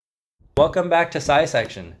Welcome back to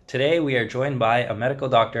SciSection. Today we are joined by a medical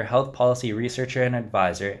doctor, health policy researcher and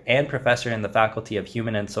advisor, and professor in the Faculty of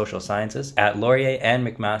Human and Social Sciences at Laurier and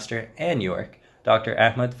McMaster and York, Dr.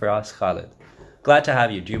 Ahmed Faraz Khalid. Glad to have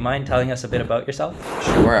you. Do you mind telling us a bit about yourself?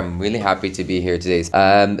 Sure, I'm really happy to be here today.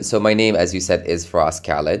 So my name, as you said, is Faraz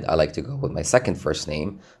Khalid. I like to go with my second first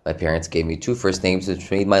name. My parents gave me two first names, which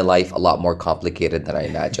made my life a lot more complicated than I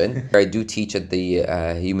imagined. I do teach at the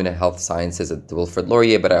Human and Health Sciences at the Wilfrid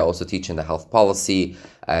Laurier, but I also teach in the health policy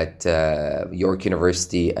at York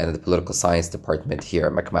University and the political science department here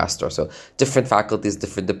at McMaster. So different faculties,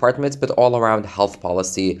 different departments, but all around health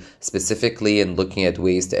policy specifically, and looking at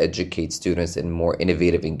ways to educate students in more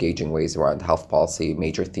innovative, engaging ways around health policy,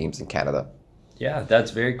 major themes in Canada. Yeah,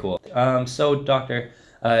 that's very cool. Doctor,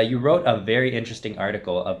 you wrote a very interesting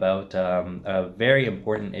article about a very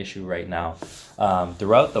important issue right now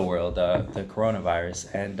throughout the world, the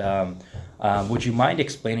coronavirus. And would you mind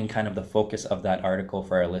explaining kind of the focus of that article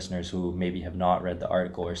for our listeners who maybe have not read the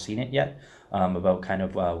article or seen it yet, about kind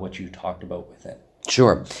of what you talked about with it?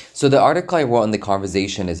 Sure. So the article I wrote in the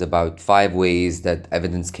conversation is about 5 ways that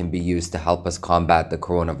evidence can be used to help us combat the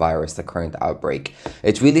coronavirus, the current outbreak.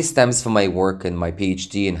 It really stems from my work in my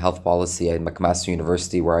PhD in health policy at McMaster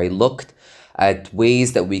University, where I looked at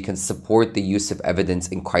ways that we can support the use of evidence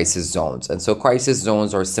in crisis zones. And so crisis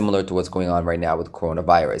zones are similar to what's going on right now with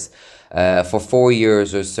coronavirus. For 4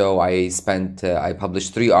 years or so, I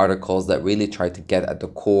published 3 articles that really tried to get at the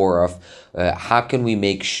core of how can we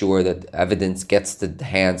make sure that evidence gets to the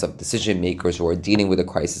hands of decision makers who are dealing with a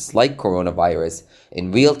crisis like coronavirus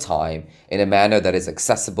in real time in a manner that is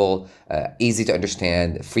accessible, easy to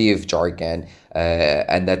understand, free of jargon,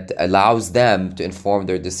 and that allows them to inform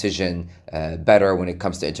their decision better when it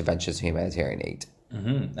comes to interventions of humanitarian aid.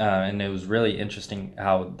 And it was really interesting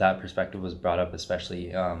how that perspective was brought up,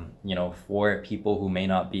 especially, for people who may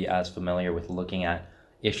not be as familiar with looking at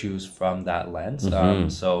issues from that lens.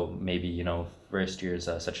 So maybe, first years,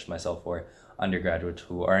 such as myself, or undergraduates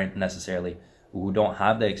who don't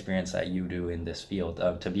have the experience that you do in this field,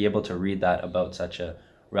 to be able to read that about such a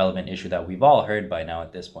relevant issue that we've all heard by now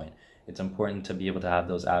at this point. It's important to be able to have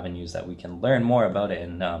those avenues that we can learn more about it.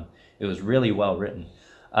 And it was really well written.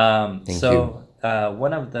 Thank you.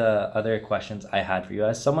 One of the other questions I had for you,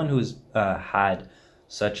 as someone who's had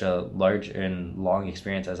such a large and long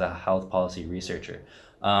experience as a health policy researcher,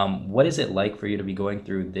 what is it like for you to be going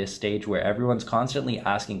through this stage where everyone's constantly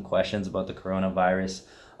asking questions about the coronavirus?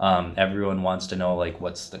 Everyone wants to know, like,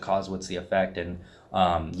 what's the cause, what's the effect, and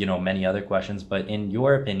many other questions. But in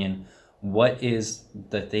your opinion, what is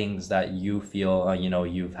the things that you feel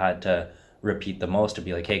you've had to repeat the most to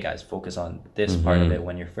be like, hey guys, focus on this part of it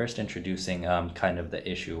when you're first introducing kind of the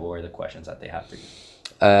issue or the questions that they have for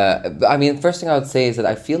you? First thing I would say is that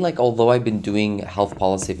I feel like although I've been doing health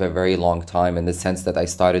policy for a very long time, in the sense that I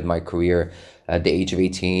started my career at the age of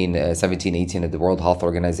 17, 18 at the World Health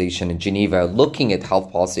Organization in Geneva, looking at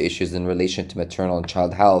health policy issues in relation to maternal and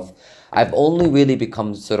child health, I've only really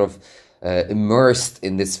become sort of immersed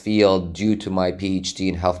in this field due to my PhD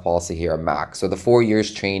in health policy here at MAC. So the 4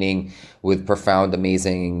 years training with profound,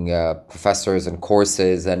 amazing professors and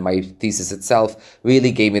courses, and my thesis itself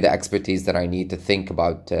really gave me the expertise that I need to think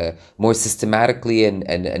about more systematically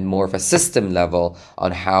and more of a system level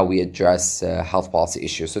on how we address health policy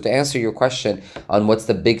issues. So to answer your question on what's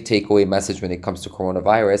the big takeaway message when it comes to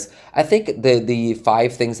coronavirus, I think the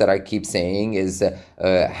 5 things that I keep saying is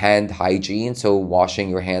hand hygiene, so washing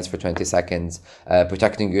your hands for 20 seconds,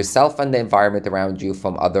 protecting yourself and the environment around you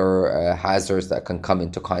from other hazards that can come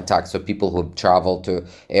into contact. So people who travel to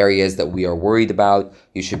areas that we are worried about,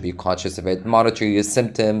 you should be conscious of it. Monitor your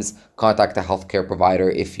symptoms, contact a healthcare provider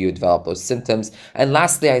if you develop those symptoms. And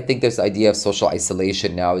lastly, I think this idea of social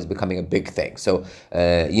isolation now is becoming a big thing. So,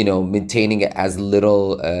 maintaining as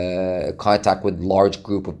little contact with large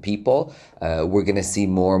group of people. We're going to see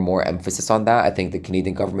more and more emphasis on that. I think the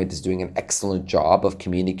Canadian government is doing an excellent job of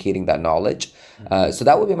communicating that knowledge. So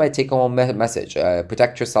that would be my take-home message.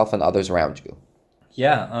 Protect yourself and others around you.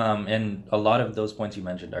 Yeah, and a lot of those points you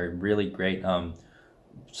mentioned are really great.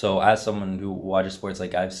 So as someone who watches sports,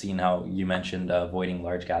 like, I've seen how you mentioned avoiding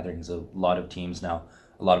large gatherings. A lot of teams now,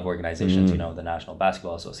 a lot of organizations, the National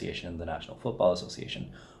Basketball Association, the National Football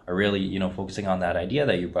Association, are really, focusing on that idea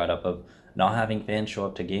that you brought up of not having fans show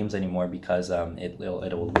up to games anymore because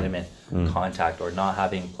it'll limit contact, or not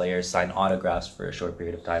having players sign autographs for a short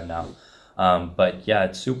period of time now. But yeah,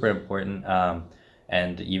 it's super important,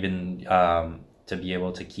 and even to be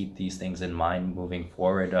able to keep these things in mind moving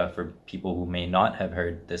forward, for people who may not have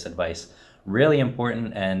heard this advice, really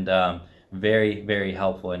important. And very, very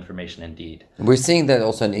helpful information indeed. We're seeing that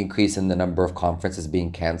also an increase in the number of conferences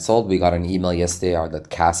being canceled. We got an email yesterday that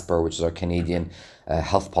Casper, which is our Canadian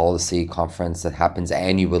health policy conference that happens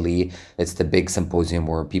annually. It's the big symposium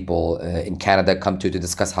where people in Canada come to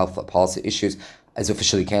discuss health policy issues, is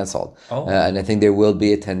officially canceled. Oh. And I think there will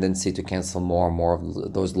be a tendency to cancel more and more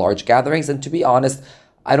of those large gatherings. And to be honest,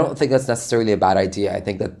 I don't think that's necessarily a bad idea. I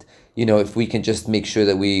think that, if we can just make sure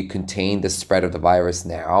that we contain the spread of the virus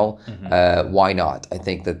now, why not? I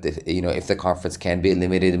think that if the conference can be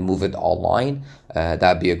limited and move it online,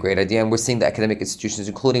 that'd be a great idea. And we're seeing the academic institutions,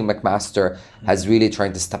 including McMaster, has really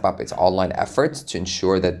trying to step up its online efforts to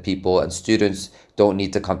ensure that people and students don't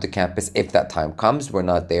need to come to campus if that time comes. We're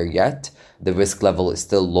not there yet. The risk level is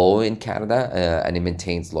still low in Canada, and it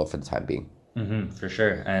maintains low for the time being. For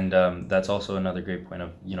sure. And that's also another great point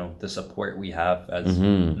of, the support we have as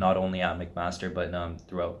not only at McMaster, but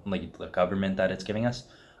throughout like the government that it's giving us.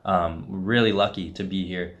 We're really lucky to be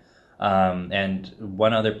here. And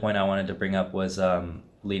one other point I wanted to bring up was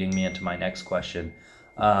leading me into my next question.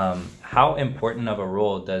 How important of a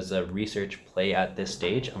role does research play at this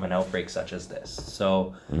stage of an outbreak such as this?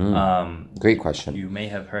 So great question. You may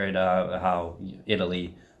have heard how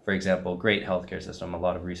Italy, for example, great healthcare system, a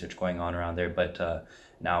lot of research going on around there, but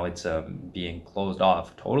now it's being closed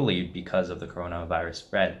off totally because of the coronavirus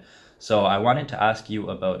spread. So I wanted to ask you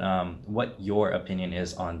about what your opinion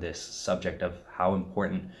is on this subject of how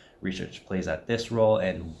important research plays at this role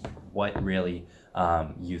and what really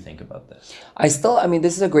you think about this.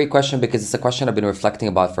 This is a great question because it's a question I've been reflecting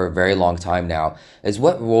about for a very long time now, is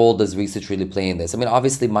what role does research really play in this?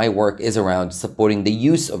 Obviously my work is around supporting the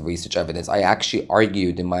use of research evidence. I actually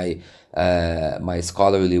argued in my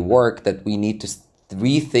scholarly work that we need to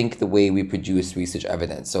rethink the way we produce research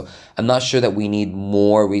evidence. So I'm not sure that we need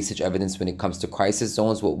more research evidence when it comes to crisis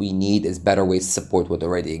zones. What we need is better ways to support what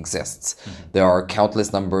already exists. There are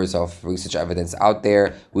countless numbers of research evidence out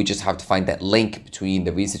there. We just have to find that link between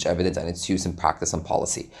the research evidence and its use in practice and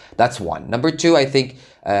policy. That's one. Number two, I think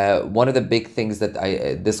one of the big things that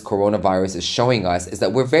this coronavirus is showing us is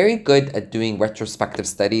that we're very good at doing retrospective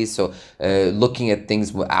studies. So looking at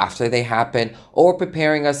things after they happen, or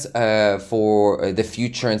preparing us for the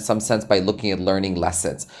future in some sense by looking at learning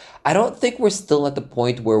lessons. I don't think we're still at the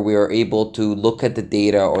point where we are able to look at the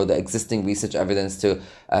data or the existing research evidence to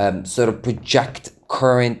sort of project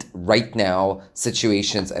current, right now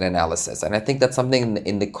situations and analysis. And I think that's something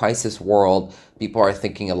in the crisis world people are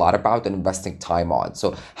thinking a lot about and investing time on.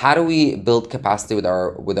 So how do we build capacity with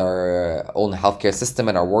our own healthcare system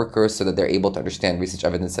and our workers so that they're able to understand research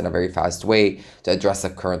evidence in a very fast way to address a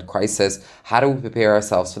current crisis? How do we prepare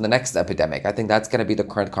ourselves for the next epidemic? I think that's going to be the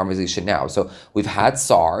current conversation now. So we've had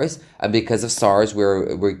SARS, and because of SARS,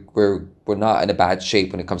 we're not in a bad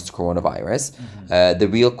shape when it comes to coronavirus. The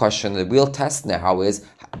real question, the real test now is,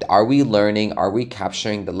 are we learning, are we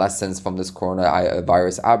capturing the lessons from this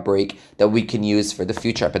coronavirus outbreak that we can use for the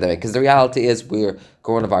future epidemic? Because the reality is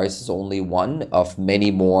coronavirus is only one of many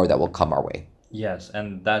more that will come our way. Yes,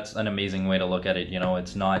 and that's an amazing way to look at it.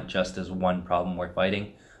 It's not just as one problem we're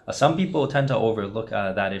fighting. Some people tend to overlook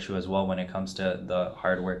that issue as well when it comes to the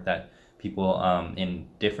hard work that people in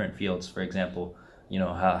different fields, for example,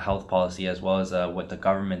 health policy, as well as what the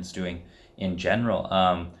government's doing in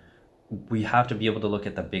general. We have to be able to look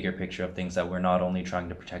at the bigger picture of things, that we're not only trying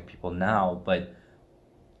to protect people now, but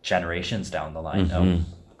generations down the line, of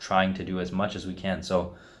trying to do as much as we can.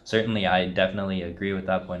 So certainly I definitely agree with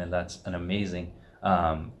that point, and that's an amazing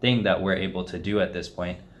thing that we're able to do at this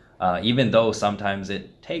point, even though sometimes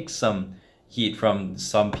it takes some heat from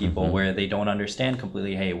some people where they don't understand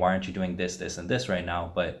completely, hey, why aren't you doing this and this right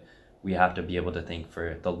now? But we have to be able to think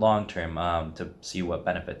for the long term to see what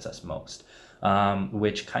benefits us most.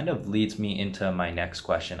 Which kind of leads me into my next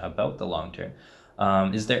question about the long term.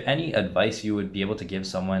 Is there any advice you would be able to give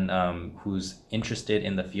someone who's interested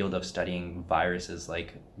in the field of studying viruses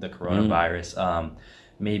like the coronavirus?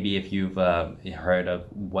 Maybe if you've heard of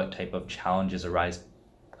what type of challenges arise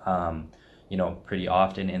pretty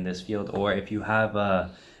often in this field, or if you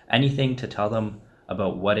have anything to tell them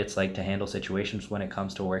about what it's like to handle situations when it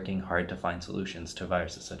comes to working hard to find solutions to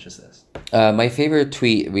viruses such as this. My favorite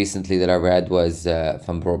tweet recently that I read was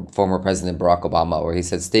from former President Barack Obama, where he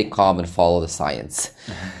said, "Stay calm and follow the science."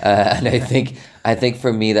 And I think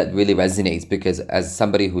for me that really resonates, because as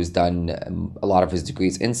somebody who's done a lot of his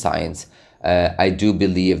degrees in science, I do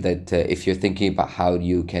believe that if you're thinking about how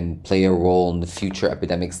you can play a role in the future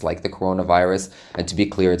epidemics like the coronavirus, and to be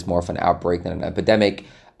clear, it's more of an outbreak than an epidemic,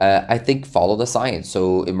 I think follow the science.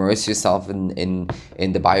 So immerse yourself in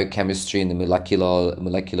the biochemistry and the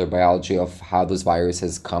molecular biology of how those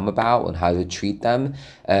viruses come about and how to treat them.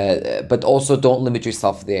 But also don't limit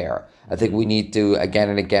yourself there. I think we need to again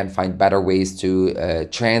and again find better ways to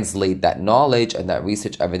translate that knowledge and that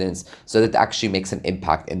research evidence so that it actually makes an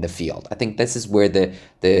impact in the field. I think this is where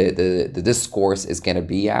the discourse is going to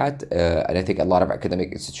be at, and I think a lot of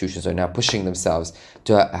academic institutions are now pushing themselves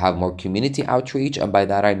to have more community outreach, and by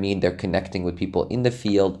that I mean they're connecting with people in the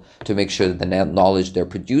field to make sure that the knowledge they're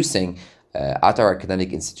producing at our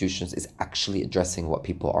academic institutions is actually addressing what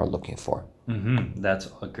people are looking for. That's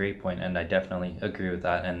a great point, and I definitely agree with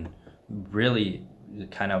that. And really,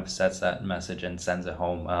 it kind of sets that message and sends it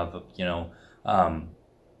home of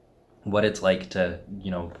what it's like to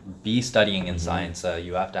be studying in science.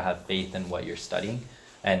 You have to have faith in what you're studying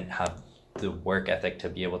and have the work ethic to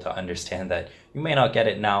be able to understand that you may not get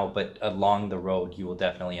it now, but along the road you will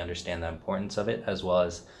definitely understand the importance of it as well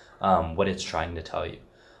as what it's trying to tell you.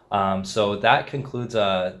 So that concludes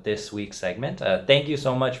this week's segment. Thank you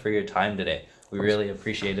so much for your time today. We really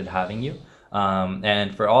appreciated having you.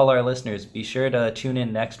 And for all our listeners, be sure to tune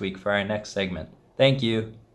in next week for our next segment. Thank you.